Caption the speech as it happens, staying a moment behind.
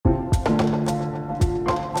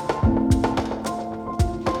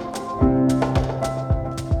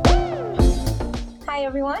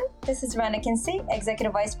This is Ren Akinci,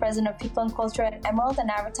 Executive Vice President of People and Culture at Emerald and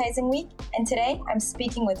Advertising Week, and today I'm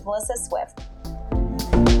speaking with Melissa Swift.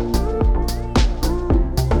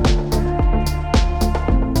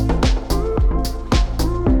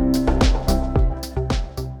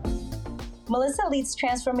 Melissa leads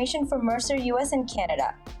transformation for Mercer US and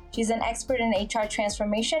Canada. She's an expert in HR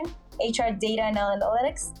transformation, HR data and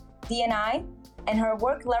analytics, D&I, and her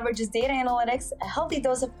work leverages data analytics, a healthy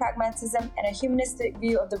dose of pragmatism, and a humanistic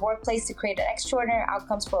view of the workplace to create extraordinary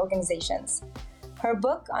outcomes for organizations. Her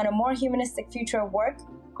book on a more humanistic future of work,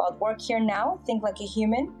 called Work Here Now, Think Like a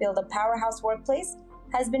Human, Build a Powerhouse Workplace,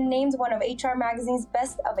 has been named one of HR Magazine's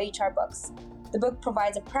best of HR books. The book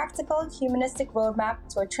provides a practical, humanistic roadmap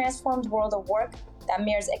to a transformed world of work that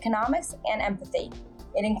mirrors economics and empathy.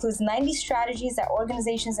 It includes 90 strategies that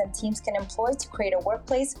organizations and teams can employ to create a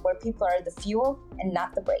workplace where people are the fuel and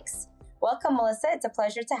not the brakes. Welcome, Melissa. It's a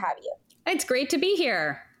pleasure to have you. It's great to be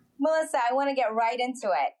here. Melissa, I want to get right into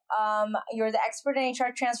it. You're the expert in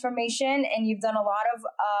HR transformation, and you've done a lot of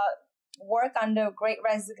work on the Great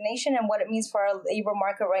Resignation and what it means for our labor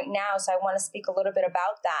market right now. So I want to speak a little bit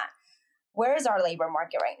about that. Where is our labor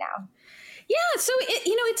market right now? Yeah, so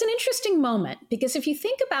it's an interesting moment because if you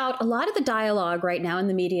think about a lot of the dialogue right now in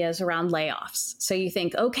the media is around layoffs. So you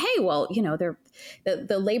think, okay, well,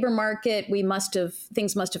 the labor market,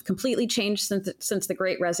 things must have completely changed since the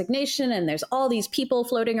Great Resignation, and there's all these people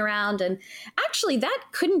floating around. And actually, that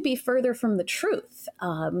couldn't be further from the truth.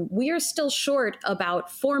 We are still short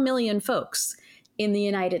about 4 million folks in the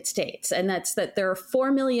United States, and that there are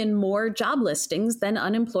 4 million more job listings than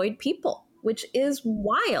unemployed people, which is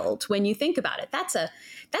wild when you think about it. That's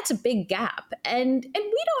a big gap. And we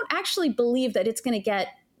don't actually believe that it's going to get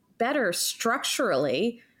better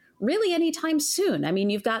structurally really anytime soon. I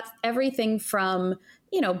mean, you've got everything from,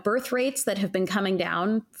 birth rates that have been coming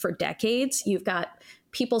down for decades. You've got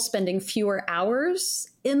people spending fewer hours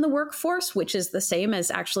in the workforce, which is the same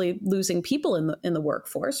as actually losing people in the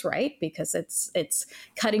workforce, right? Because it's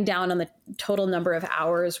cutting down on the total number of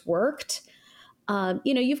hours worked.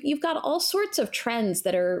 You've got all sorts of trends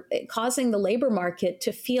that are causing the labor market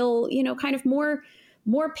to feel, kind of more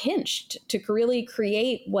pinched to really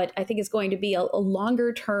create what I think is going to be a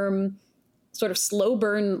longer term sort of slow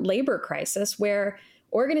burn labor crisis where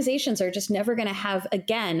organizations are just never going to have,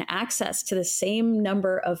 again, access to the same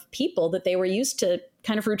number of people that they were used to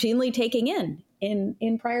kind of routinely taking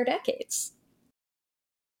in prior decades.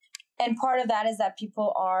 And part of that is that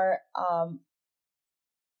people are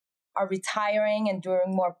retiring and doing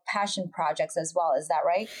more passion projects as well. Is that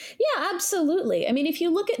right? Yeah, absolutely. I mean, if you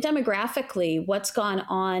look at demographically what's gone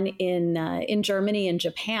on in Germany and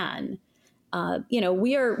Japan,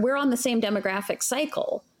 we're on the same demographic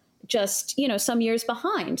cycle, just, some years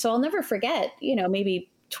behind. So I'll never forget, maybe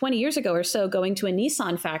 20 years ago or so, going to a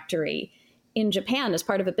Nissan factory in Japan as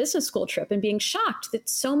part of a business school trip and being shocked that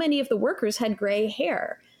so many of the workers had gray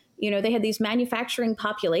hair. They had these manufacturing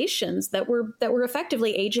populations that were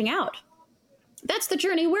effectively aging out. That's the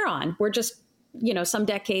journey we're on. We're just, some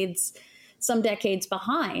decades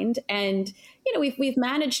behind. And, we've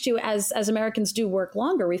managed to, as Americans do work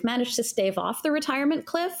longer, we've managed to stave off the retirement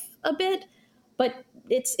cliff a bit, but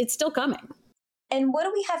it's still coming. And what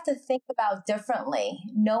do we have to think about differently,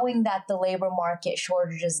 knowing that the labor market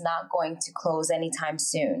shortage is not going to close anytime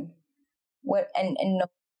soon? And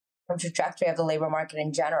trajectory of the labor market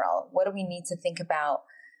in general, what do we need to think about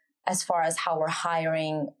as far as how we're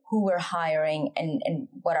hiring, who we're hiring, and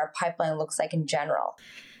what our pipeline looks like in general?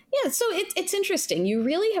 Yeah, so it's interesting. You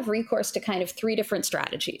really have recourse to kind of 3 different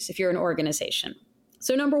strategies if you're an organization.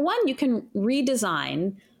 So number one, you can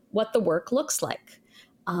redesign what the work looks like.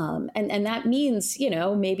 And that means,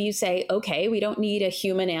 maybe you say, okay, we don't need a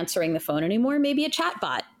human answering the phone anymore. Maybe a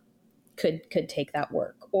chatbot could take that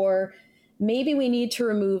work. Or maybe we need to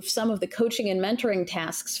remove some of the coaching and mentoring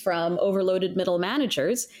tasks from overloaded middle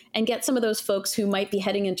managers and get some of those folks who might be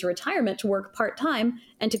heading into retirement to work part-time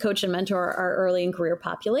and to coach and mentor our early in career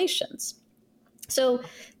populations. So,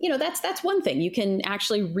 that's one thing. You can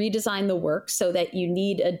actually redesign the work so that you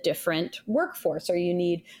need a different workforce or you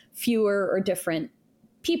need fewer or different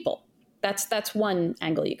people. That's one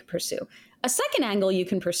angle you can pursue. A second angle you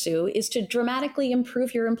can pursue is to dramatically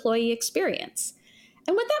improve your employee experience.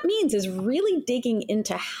 And what that means is really digging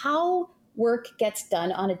into how work gets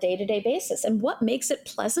done on a day-to-day basis and what makes it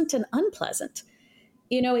pleasant and unpleasant.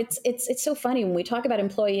 It's so funny when we talk about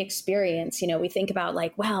employee experience, we think about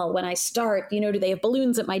like, well, when I start, do they have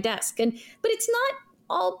balloons at my desk? But it's not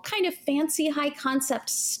all kind of fancy high concept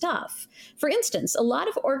stuff. For instance, a lot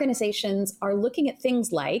of organizations are looking at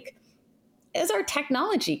things like, is our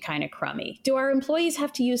technology kind of crummy? Do our employees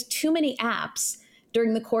have to use too many apps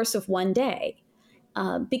during the course of one day.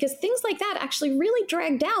 Because things like that actually really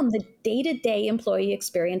drag down the day-to-day employee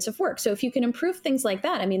experience of work. So if you can improve things like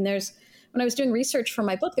that, I mean, when I was doing research for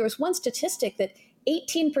my book, there was one statistic that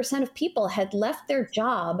 18% of people had left their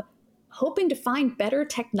job hoping to find better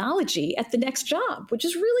technology at the next job, which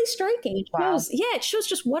is really striking. It shows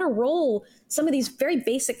just what a role some of these very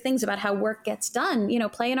basic things about how work gets done,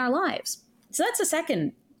 play in our lives. So that's the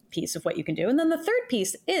second piece of what you can do. And then the third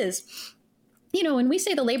piece is, when we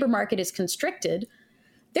say the labor market is constricted,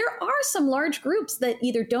 there are some large groups that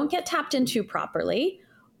either don't get tapped into properly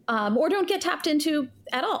or don't get tapped into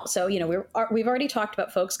at all. So, we've already talked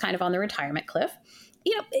about folks kind of on the retirement cliff.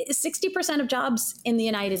 60% of jobs in the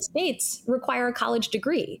United States require a college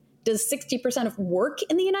degree. Does 60% of work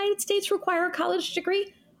in the United States require a college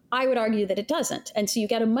degree? I would argue that it doesn't. And so you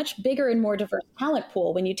get a much bigger and more diverse talent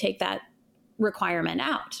pool when you take that requirement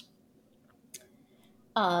out.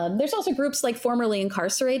 There's also groups like formerly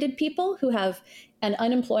incarcerated people who have an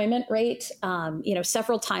unemployment rate,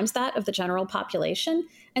 several times that of the general population.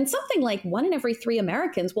 And something like 1 in every 3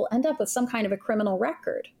 Americans will end up with some kind of a criminal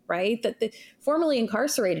record, right? That the formerly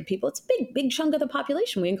incarcerated people, it's a big chunk of the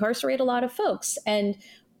population. We incarcerate a lot of folks, and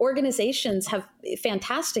organizations have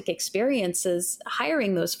fantastic experiences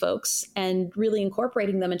hiring those folks and really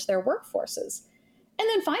incorporating them into their workforces. And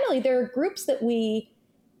then finally, there are groups that we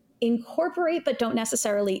incorporate but don't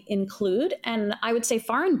necessarily include. And I would say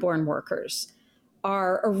foreign-born workers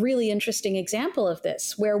are a really interesting example of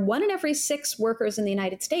this, where 1 in every 6 workers in the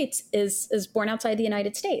United States is born outside the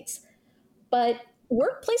United States. But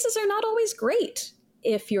workplaces are not always great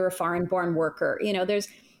if you're a foreign-born worker. There's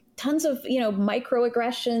tons of,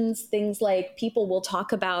 microaggressions, things like people will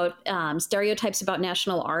talk about stereotypes about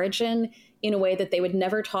national origin in a way that they would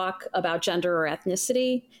never talk about gender or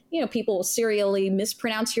ethnicity. People will serially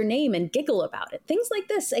mispronounce your name and giggle about it. Things like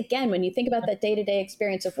this, again, when you think about that day-to-day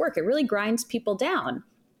experience of work, it really grinds people down.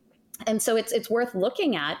 And so it's worth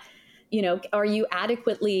looking at, are you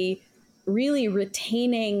adequately really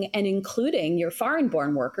retaining and including your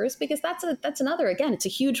foreign-born workers? Because that's another, again, it's a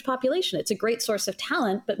huge population. It's a great source of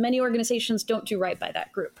talent, but many organizations don't do right by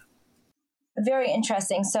that group. Very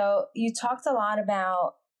interesting. So you talked a lot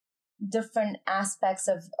about different aspects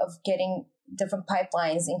of getting different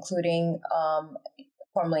pipelines, including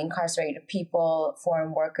formerly incarcerated people,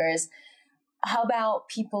 foreign workers. How about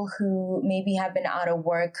people who maybe have been out of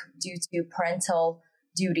work due to parental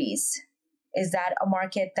duties? Is that a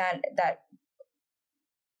market that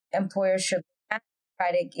employers should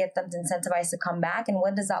try to get them incentivized to come back? And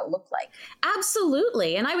what does that look like?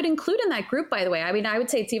 Absolutely. And I would include in that group, by the way, I mean, I would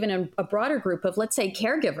say it's even a broader group of, let's say,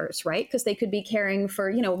 caregivers, right? Because they could be caring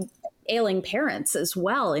for, ailing parents as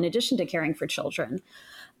well, in addition to caring for children.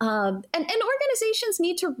 And organizations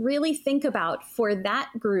need to really think about, for that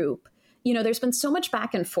group, there's been so much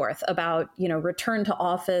back and forth about, return to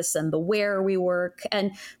office and the where we work.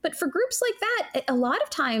 But for groups like that, a lot of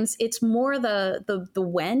times it's more the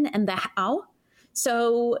when and the how.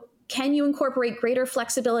 So can you incorporate greater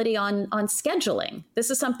flexibility on scheduling? This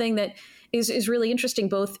is something that is really interesting,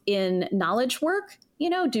 both in knowledge work.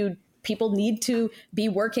 Do people need to be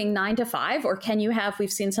working 9 to 5, or can you have,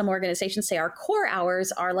 we've seen some organizations say our core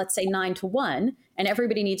hours are, let's say 9 to 1, and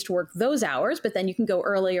everybody needs to work those hours, but then you can go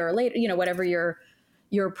earlier or later, whatever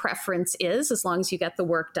your preference is, as long as you get the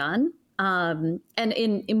work done. And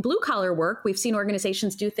in blue collar work, we've seen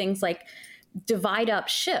organizations do things like divide up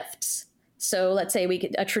shifts. So let's say we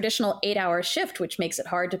get a traditional 8-hour shift, which makes it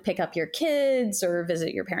hard to pick up your kids or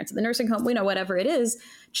visit your parents at the nursing home, whatever it is,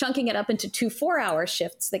 chunking it up into 2 4-hour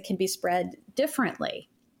shifts that can be spread differently.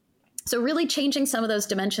 So really changing some of those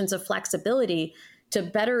dimensions of flexibility to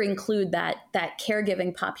better include that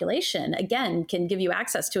caregiving population, again, can give you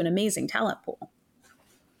access to an amazing talent pool.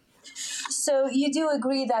 So you do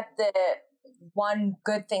agree that the one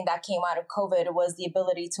good thing that came out of COVID was the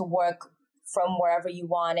ability to work from wherever you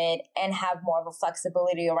wanted and have more of a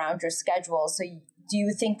flexibility around your schedule. So do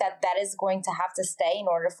you think that is going to have to stay in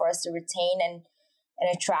order for us to retain and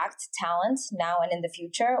attract talent now and in the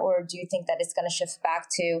future? Or do you think that it's going to shift back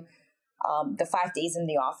to the 5 days in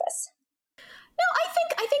the office? No,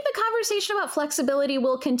 I think the conversation about flexibility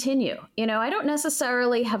will continue. I don't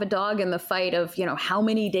necessarily have a dog in the fight of, how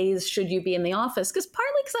many days should you be in the office?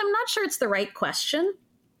 Partly because I'm not sure it's the right question.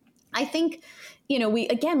 I think,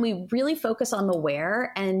 we really focus on the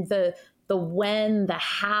where and the when, the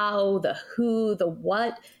how, the who, the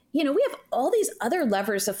what. We have all these other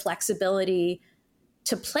levers of flexibility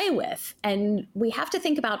to play with. And we have to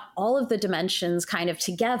think about all of the dimensions kind of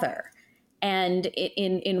together and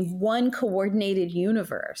in one coordinated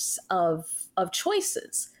universe of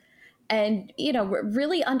choices. and,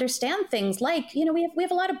 really understand things like, we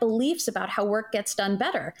have a lot of beliefs about how work gets done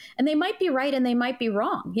better, and they might be right and they might be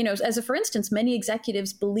wrong. For instance, many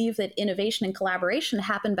executives believe that innovation and collaboration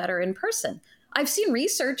happen better in person. I've seen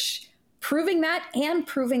research proving that and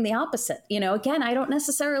proving the opposite. Again, I don't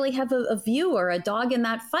necessarily have a view or a dog in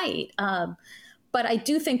that fight. But I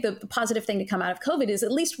do think the positive thing to come out of COVID is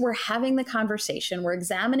at least we're having the conversation, we're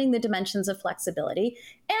examining the dimensions of flexibility,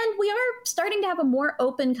 and we are starting to have a more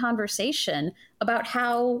open conversation about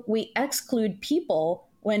how we exclude people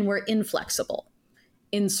when we're inflexible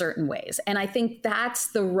in certain ways. And I think that's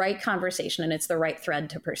the right conversation, and it's the right thread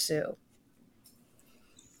to pursue.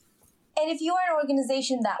 And if you are an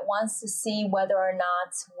organization that wants to see whether or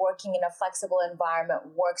not working in a flexible environment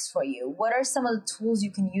works for you, what are some of the tools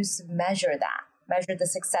you can use to measure that? Measure the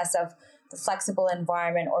success of the flexible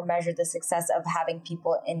environment, or measure the success of having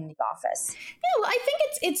people in the office? Yeah, well, I think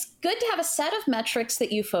it's good to have a set of metrics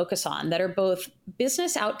that you focus on that are both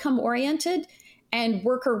business outcome oriented and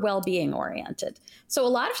worker well-being oriented. So a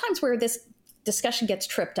lot of times where this discussion gets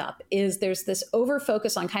tripped up is there's this over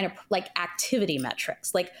focus on kind of like activity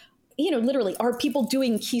metrics, like, literally, are people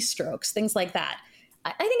doing keystrokes, things like that.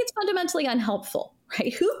 I think it's fundamentally unhelpful,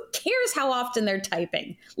 right? Who cares how often they're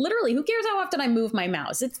typing? Literally, who cares how often I move my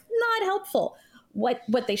mouse? It's not helpful. What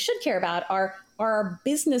they should care about are our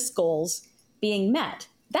business goals being met.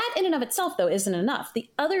 That in and of itself, though, isn't enough. The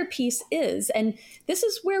other piece is, and this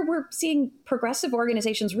is where we're seeing progressive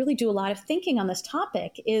organizations really do a lot of thinking on this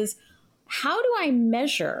topic, is how do I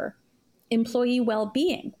measure employee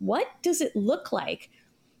well-being? What does it look like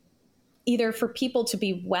either for people to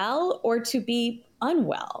be well or to be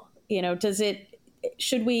unwell?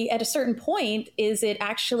 Should we, at a certain point, is it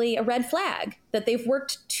actually a red flag that they've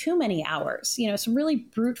worked too many hours? Some really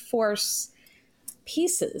brute force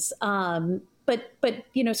pieces. But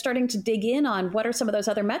starting to dig in on what are some of those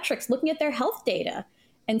other metrics, looking at their health data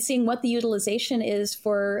and seeing what the utilization is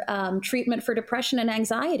for treatment for depression and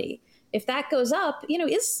anxiety. If that goes up,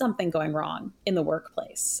 is something going wrong in the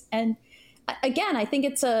workplace? And again, I think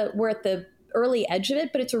we're at the early edge of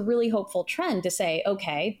it, but it's a really hopeful trend to say,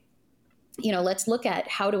 okay, let's look at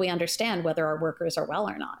how do we understand whether our workers are well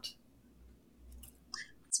or not.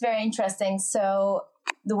 It's very interesting. So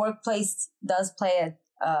the workplace does play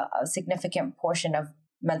a significant portion of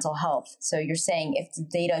mental health. So you're saying if the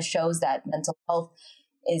data shows that mental health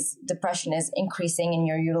depression is increasing in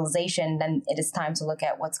your utilization, then it is time to look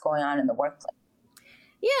at what's going on in the workplace.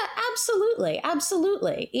 Yeah, absolutely.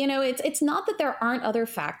 Absolutely. It's not that there aren't other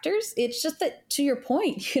factors. It's just that, to your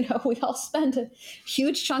point, we all spend a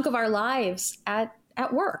huge chunk of our lives at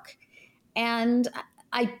work. And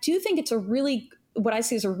I do think it's what I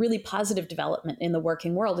see as a really positive development in the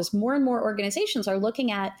working world is more and more organizations are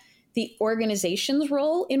looking at the organization's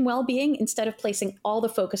role in well-being instead of placing all the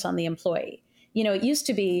focus on the employee. It used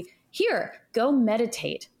to be, here, go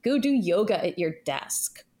meditate, go do yoga at your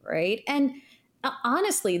desk, right? And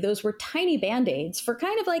honestly, those were tiny Band-Aids for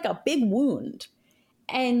kind of like a big wound.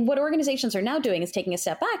 And what organizations are now doing is taking a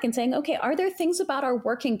step back and saying, okay, are there things about our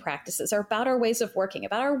working practices or about our ways of working,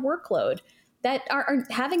 about our workload that are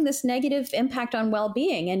having this negative impact on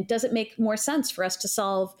well-being? And does it make more sense for us to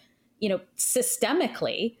solve,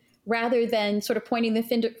 systemically, rather than sort of pointing the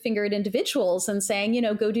finger at individuals and saying,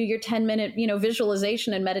 go do your 10-minute,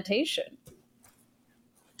 visualization and meditation?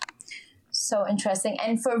 So interesting.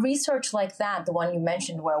 And for research like that, the one you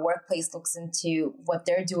mentioned where a workplace looks into what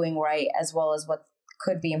they're doing right as well as what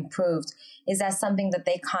could be improved, is that something that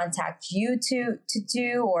they contact you to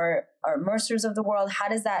do, or Mercers of the world? How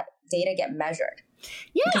does that data get measured?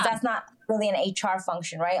 Yeah. Because that's not really an HR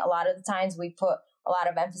function, right? A lot of the times we put a lot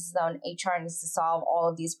of emphasis on HR needs to solve all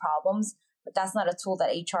of these problems, but that's not a tool that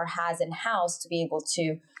HR has in-house to be able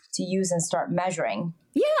to use and start measuring.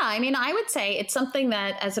 Yeah, I would say it's something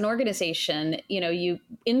that as an organization, you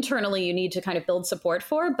internally you need to kind of build support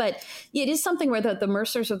for, but it is something where the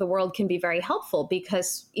Mercers of the world can be very helpful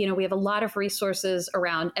because, we have a lot of resources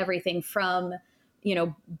around everything from,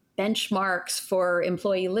 benchmarks for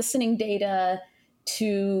employee listening data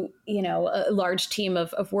to, a large team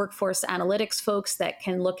of workforce analytics folks that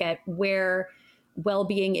can look at where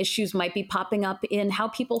well-being issues might be popping up in how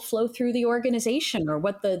people flow through the organization or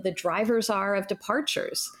what the drivers are of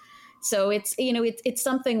departures. So it's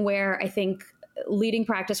something where I think leading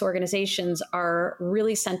practice organizations are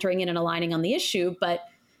really centering in and aligning on the issue, but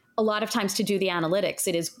a lot of times to do the analytics,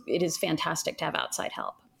 it is fantastic to have outside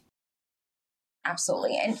help.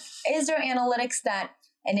 Absolutely. And is there analytics that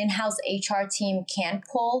an in-house HR team can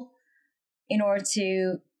pull in order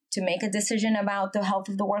to make a decision about the health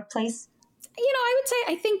of the workplace? I would say,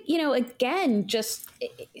 I think, again, just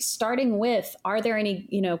starting with, are there any,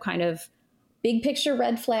 kind of big picture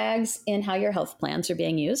red flags in how your health plans are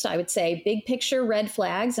being used? I would say big picture red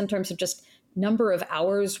flags in terms of just number of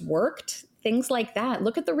hours worked, things like that.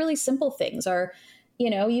 Look at the really simple things.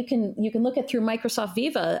 You can look at through Microsoft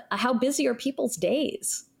Viva, how busy are people's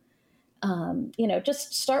days?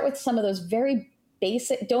 Just start with some of those very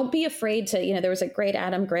basic. Don't be afraid to, there was a great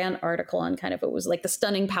Adam Grant article on kind of, it was like the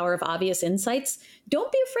stunning power of obvious insights.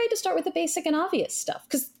 Don't be afraid to start with the basic and obvious stuff,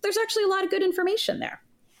 because there's actually a lot of good information there.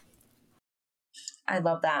 I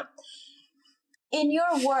love that. In your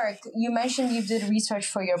work, you mentioned you did research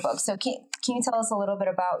for your book. So can you tell us a little bit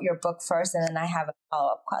about your book first? And then I have a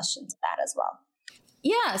follow-up question to that as well.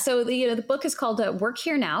 Yeah. So the book is called Work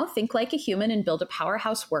Here Now, Think Like a Human and Build a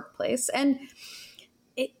Powerhouse Workplace. And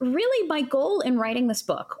it really, my goal in writing this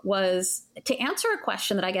book was to answer a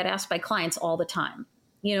question that I get asked by clients all the time.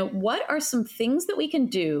 What are some things that we can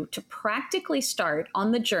do to practically start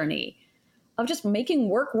on the journey of just making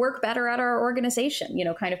work better at our organization,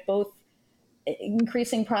 kind of both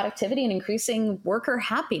increasing productivity and increasing worker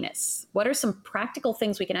happiness? What are some practical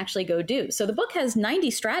things we can actually go do? So the book has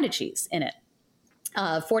 90 strategies in it,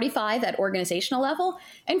 45 at organizational level,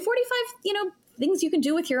 and 45, things you can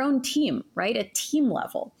do with your own team, right? At team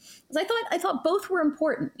level. Because I thought both were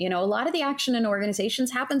important. A lot of the action in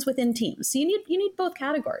organizations happens within teams. So you need both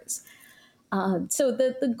categories. So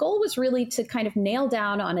the goal was really to kind of nail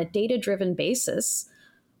down on a data-driven basis,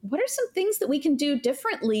 what are some things that we can do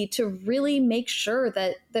differently to really make sure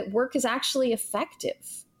that work is actually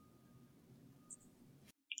effective?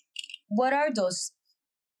 What are those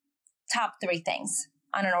top 3 things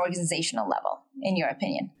on an organizational level, in your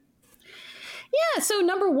opinion? Yeah. So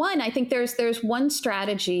number one, I think there's one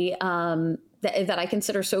strategy that I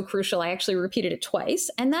consider so crucial. I actually repeated it twice,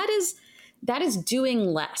 and that is doing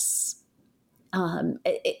less.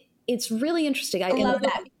 It's really interesting. I love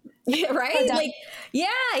that. Yeah, right?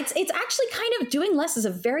 It's actually kind of doing less is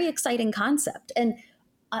a very exciting concept. And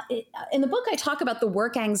in the book, I talk about the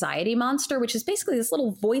work anxiety monster, which is basically this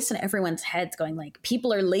little voice in everyone's heads going like,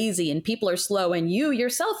 people are lazy and people are slow and you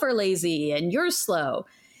yourself are lazy and you're slow.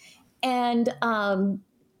 And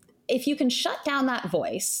if you can shut down that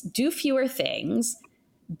voice, do fewer things,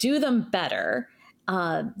 do them better,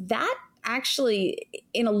 that actually,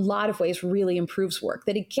 in a lot of ways, really improves work.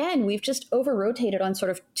 That again, we've just over-rotated on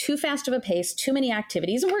sort of too fast of a pace, too many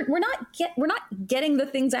activities, and we're not getting the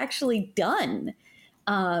things actually done.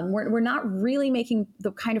 We're not really making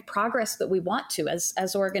the kind of progress that we want to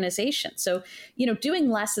as organizations. So, doing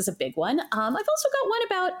less is a big one. I've also got one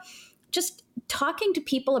about just talking to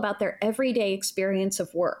people about their everyday experience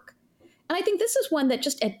of work. And I think this is one that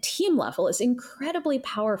just at team level is incredibly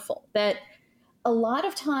powerful. That a lot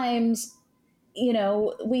of times, we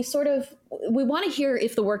want to hear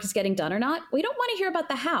if the work is getting done or not. We don't want to hear about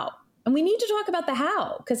the how. And we need to talk about the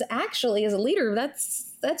how, because actually as a leader,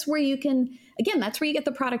 that's where you can, again, that's where you get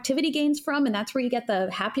the productivity gains from. And that's where you get the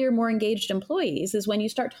happier, more engaged employees, is when you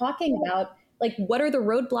start talking about like, what are the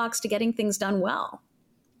roadblocks to getting things done well?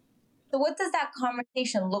 So what does that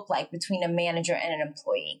conversation look like between a manager and an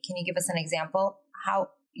employee? Can you give us an example? How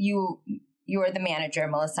you're the manager,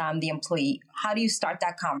 Melissa, I'm the employee. How do you start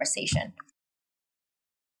that conversation?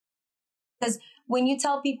 Because when you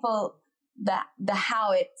tell people that the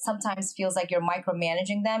how, it sometimes feels like you're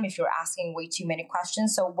micromanaging them if you're asking way too many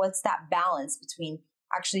questions. So what's that balance between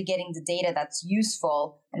actually getting the data that's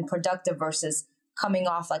useful and productive versus coming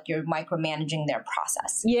off like you're micromanaging their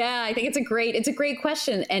process? Yeah, I think it's a great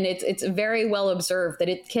question. And it's very well observed that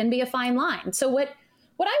it can be a fine line. So what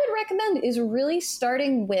I would recommend is really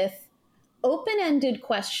starting with open-ended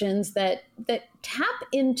questions that tap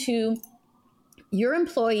into your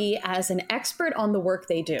employee as an expert on the work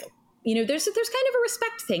they do. There's kind of a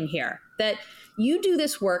respect thing here, that you do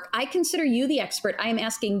this work. I consider you the expert. I am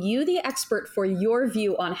asking you, the expert, for your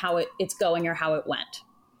view on how it's going or how it went.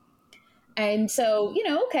 And so,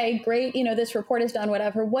 okay, great. This report is done,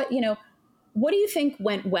 whatever. What do you think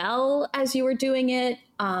went well as you were doing it?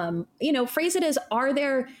 Phrase it as, are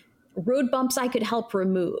there road bumps I could help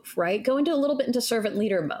remove, right? Go into a little bit into servant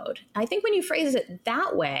leader mode. I think when you phrase it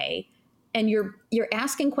that way, and you're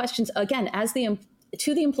asking questions again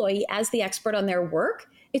to the employee as the expert on their work,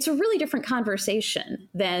 it's a really different conversation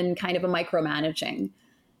than kind of a micromanaging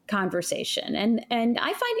conversation. And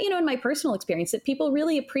I find, in my personal experience, that people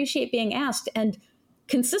really appreciate being asked and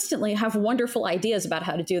consistently have wonderful ideas about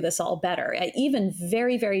how to do this all better. Even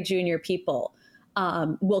very, very junior people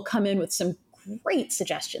will come in with some great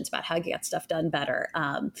suggestions about how to get stuff done better,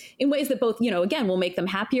 in ways that both, again, will make them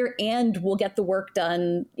happier and will get the work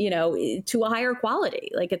done, to a higher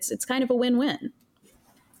quality. Like it's kind of a win-win.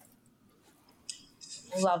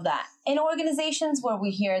 Love that. In organizations where we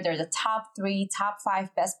hear they're the top 3, top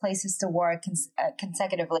 5 best places to work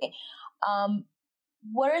consecutively,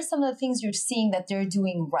 what are some of the things you're seeing that they're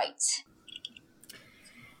doing right?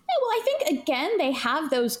 Yeah, well, I think, again, they have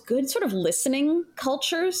those good sort of listening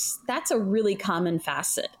cultures. That's a really common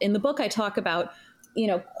facet. In the book, I talk about,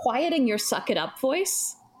 quieting your suck it up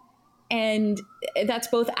voice. And that's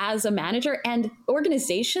both as a manager, and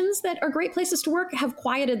organizations that are great places to work have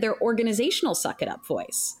quieted their organizational suck it up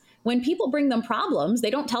voice. When people bring them problems, they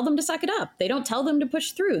don't tell them to suck it up. They don't tell them to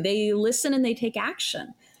push through. They listen and they take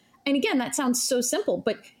action. And again, that sounds so simple,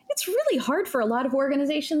 but it's really hard for a lot of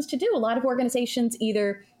organizations to do. A lot of organizations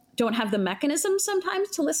either don't have the mechanisms sometimes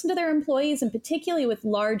to listen to their employees, and particularly with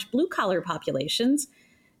large blue collar populations,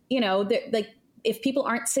 like, if people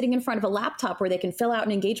aren't sitting in front of a laptop where they can fill out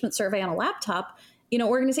an engagement survey on a laptop,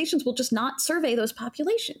 organizations will just not survey those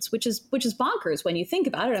populations, which is bonkers when you think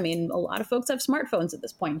about it. I mean, a lot of folks have smartphones at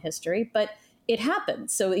this point in history, but it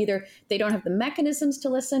happens. So either they don't have the mechanisms to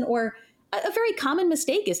listen, or a very common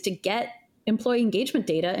mistake is to get employee engagement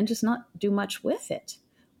data and just not do much with it,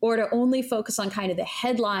 or to only focus on kind of the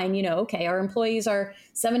headline, okay, our employees are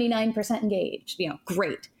 79% engaged,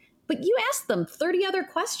 great. But you asked them 30 other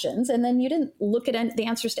questions, and then you didn't look at the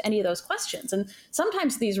answers to any of those questions. And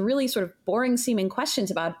sometimes these really sort of boring seeming questions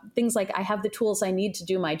about things like, I have the tools I need to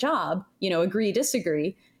do my job, agree,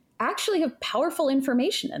 disagree, actually have powerful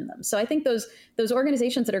information in them. So I think those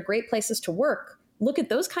organizations that are great places to work look at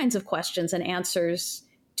those kinds of questions and answers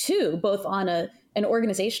too, both on an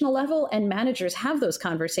organizational level, and managers have those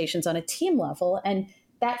conversations on a team level. And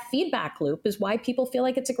that feedback loop is why people feel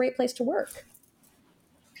like it's a great place to work.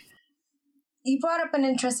 You brought up an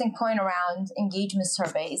interesting point around engagement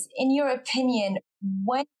surveys. In your opinion,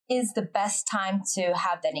 when is the best time to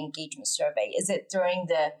have that engagement survey? Is it during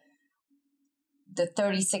the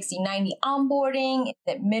 30, 60, 90 onboarding? Is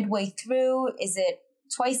it midway through? Is it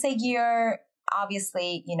twice a year?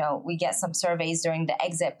 Obviously, we get some surveys during the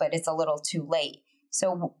exit, but it's a little too late.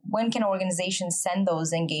 So when can organizations send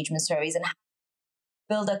those engagement surveys, and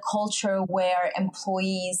build a culture where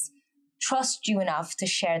employees trust you enough to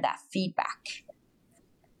share that feedback?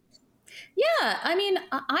 Yeah, I mean,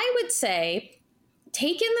 I would say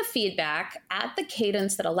take in the feedback at the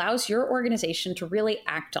cadence that allows your organization to really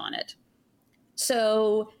act on it.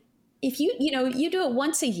 So if you do it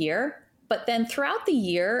once a year, but then throughout the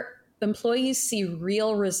year, employees see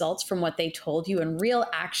real results from what they told you and real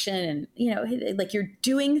action, and, like you're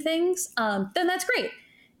doing things, then that's great.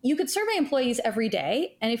 You could survey employees every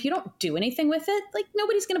day, and if you don't do anything with it, like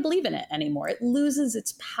nobody's going to believe in it anymore. It loses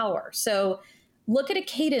its power. So look at a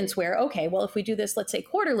cadence where, okay, well, if we do this, let's say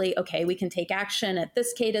quarterly, okay, we can take action at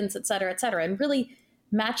this cadence, et cetera, and really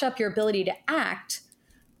match up your ability to act.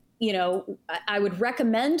 I would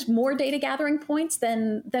recommend more data gathering points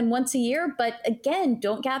than once a year, but again,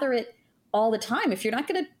 don't gather it all the time if you're not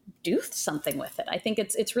going to do something with it. I think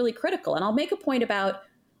it's really critical. And I'll make a point about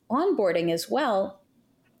onboarding as well.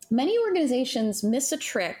 Many organizations miss a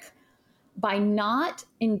trick by not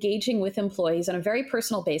engaging with employees on a very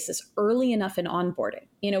personal basis early enough in onboarding.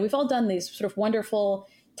 We've all done these sort of wonderful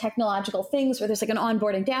technological things where there's like an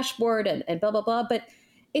onboarding dashboard and blah, blah, blah. But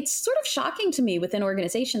it's sort of shocking to me within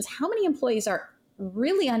organizations how many employees are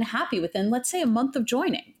really unhappy within, let's say, a month of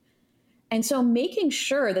joining. And so making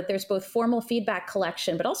sure that there's both formal feedback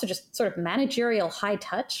collection, but also just sort of managerial high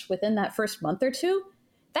touch within that first month or two,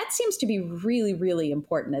 that seems to be really, really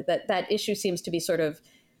important. That issue seems to be sort of,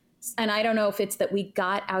 and I don't know if it's that we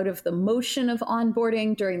got out of the motion of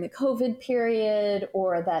onboarding during the COVID period,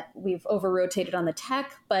 or that we've over-rotated on the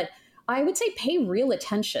tech, but I would say pay real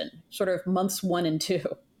attention sort of months 1 and 2.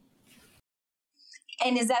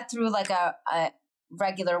 And is that through like a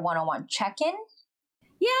regular one-on-one check-in?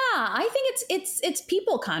 Yeah, I think it's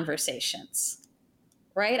people conversations.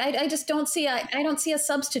 Right. I just don't see a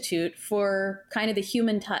substitute for kind of the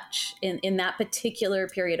human touch in that particular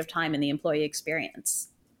period of time in the employee experience.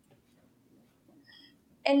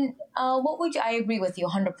 And I agree with you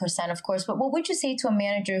 100%, of course, but what would you say to a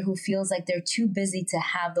manager who feels like they're too busy to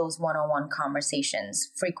have those one-on-one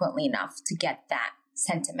conversations frequently enough to get that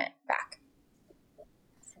sentiment back?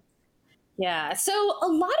 Yeah. So a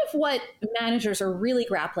lot of what managers are really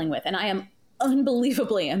grappling with, and I am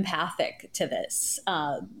unbelievably empathic to this,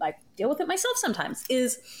 I deal with it myself sometimes,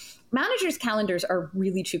 is managers' calendars are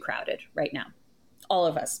really too crowded right now. All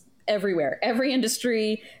of us, everywhere, every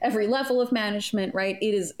industry, every level of management, right?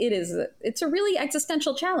 It's a really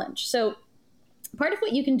existential challenge. So part of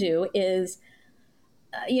what you can do is,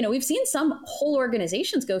 we've seen some whole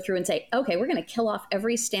organizations go through and say, okay, we're going to kill off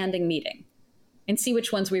every standing meeting and see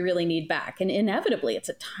which ones we really need back. And inevitably, it's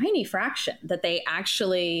a tiny fraction that they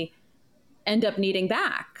actually end up needing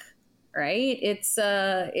back, right?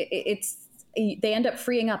 They end up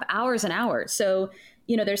freeing up hours and hours. So,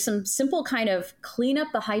 there's some simple kind of clean up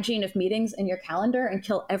the hygiene of meetings in your calendar and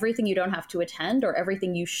kill everything you don't have to attend or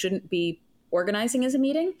everything you shouldn't be organizing as a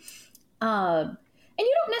meeting. And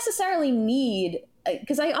you don't necessarily need,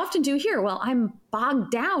 because I often do hear, well, I'm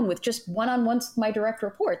bogged down with just one-on-ones with my direct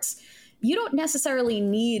reports. You don't necessarily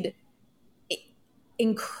need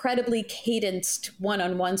incredibly cadenced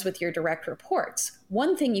one-on-ones with your direct reports.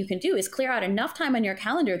 One thing you can do is clear out enough time on your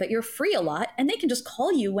calendar that you're free a lot and they can just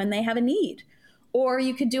call you when they have a need. Or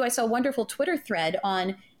you could do, I saw a wonderful Twitter thread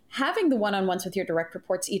on having the one-on-ones with your direct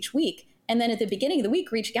reports each week. And then at the beginning of the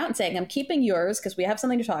week, reaching out and saying, I'm keeping yours because we have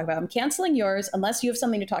something to talk about. I'm canceling yours unless you have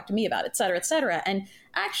something to talk to me about, et cetera, et cetera. And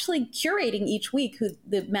actually curating each week who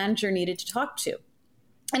the manager needed to talk to.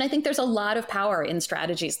 And I think there's a lot of power in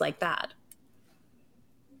strategies like that.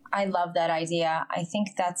 I love that idea. I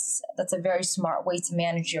think that's a very smart way to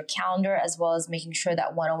manage your calendar, as well as making sure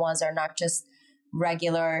that one-on-ones are not just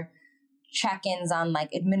regular check-ins on like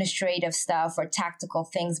administrative stuff or tactical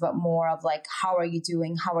things, but more of like, how are you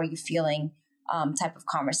doing? How are you feeling? Type of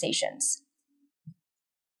conversations.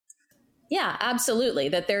 Yeah, absolutely.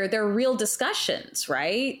 That they're real discussions,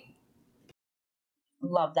 right?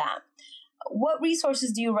 Love that. What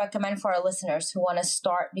resources do you recommend for our listeners who want to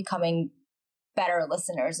start becoming better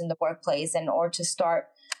listeners in the workplace or to start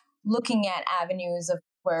looking at avenues of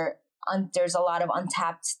where there's a lot of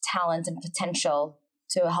untapped talent and potential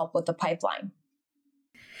to help with the pipeline?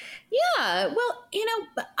 Yeah, well,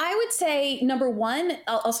 I would say number one,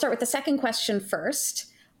 I'll start with the second question first.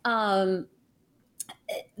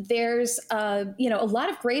 There's, a lot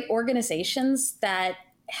of great organizations that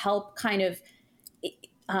help kind of,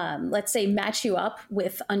 let's say, match you up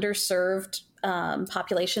with underserved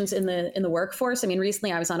populations in the workforce. I mean,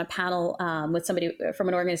 recently I was on a panel with somebody from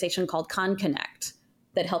an organization called ConConnect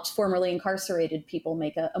that helps formerly incarcerated people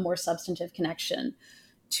make a more substantive connection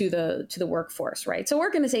to the workforce, right? So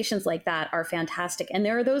organizations like that are fantastic. And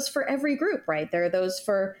there are those for every group, right? There are those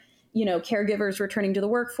for, caregivers returning to the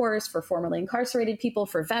workforce, for formerly incarcerated people,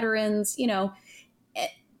 for veterans,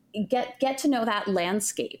 get to know that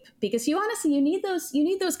landscape, because you need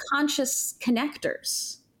those conscious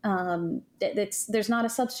connectors. There's not a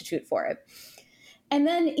substitute for it. And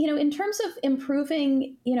then, in terms of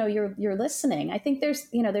improving, your listening, I think there's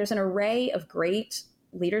an array of great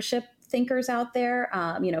leadership thinkers out there.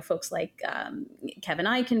 Folks like Kevin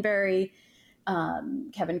Eikenberry,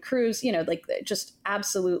 Kevin Cruz, just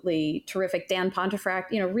absolutely terrific. Dan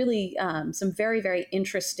Pontefract, really some very, very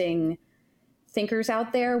interesting thinkers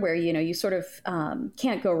out there where, you sort of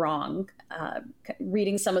can't go wrong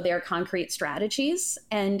reading some of their concrete strategies.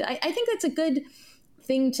 And I think that's a good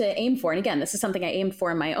thing to aim for. And again, this is something I aimed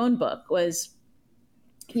for in my own book was,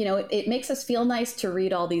 it makes us feel nice to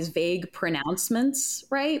read all these vague pronouncements,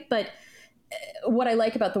 right? But what I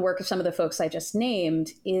like about the work of some of the folks I just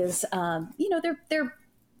named is,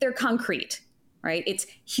 they're concrete, right? It's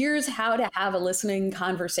here's how to have a listening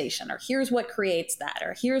conversation, or here's what creates that,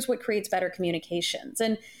 or here's what creates better communications.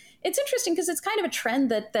 And it's interesting because it's kind of a trend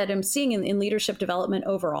that I'm seeing in leadership development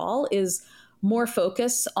overall is more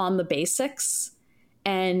focus on the basics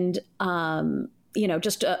and,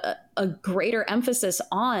 just a greater emphasis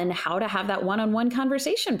on how to have that one-on-one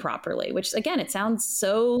conversation properly, which again, it sounds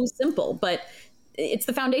so simple, but it's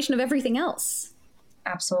the foundation of everything else.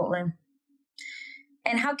 Absolutely.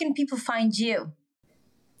 And how can people find you?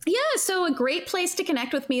 Yeah, so a great place to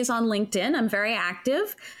connect with me is on LinkedIn. I'm very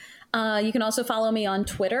active. You can also follow me on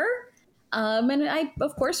Twitter. And I,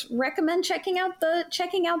 of course, recommend checking out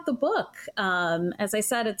the book. As I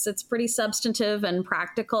said, it's pretty substantive and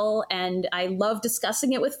practical, and I love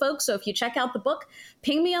discussing it with folks. So if you check out the book,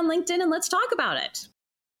 ping me on LinkedIn and let's talk about it.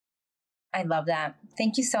 I love that.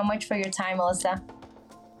 Thank you so much for your time, Melissa.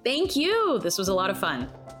 Thank you. This was a lot of fun.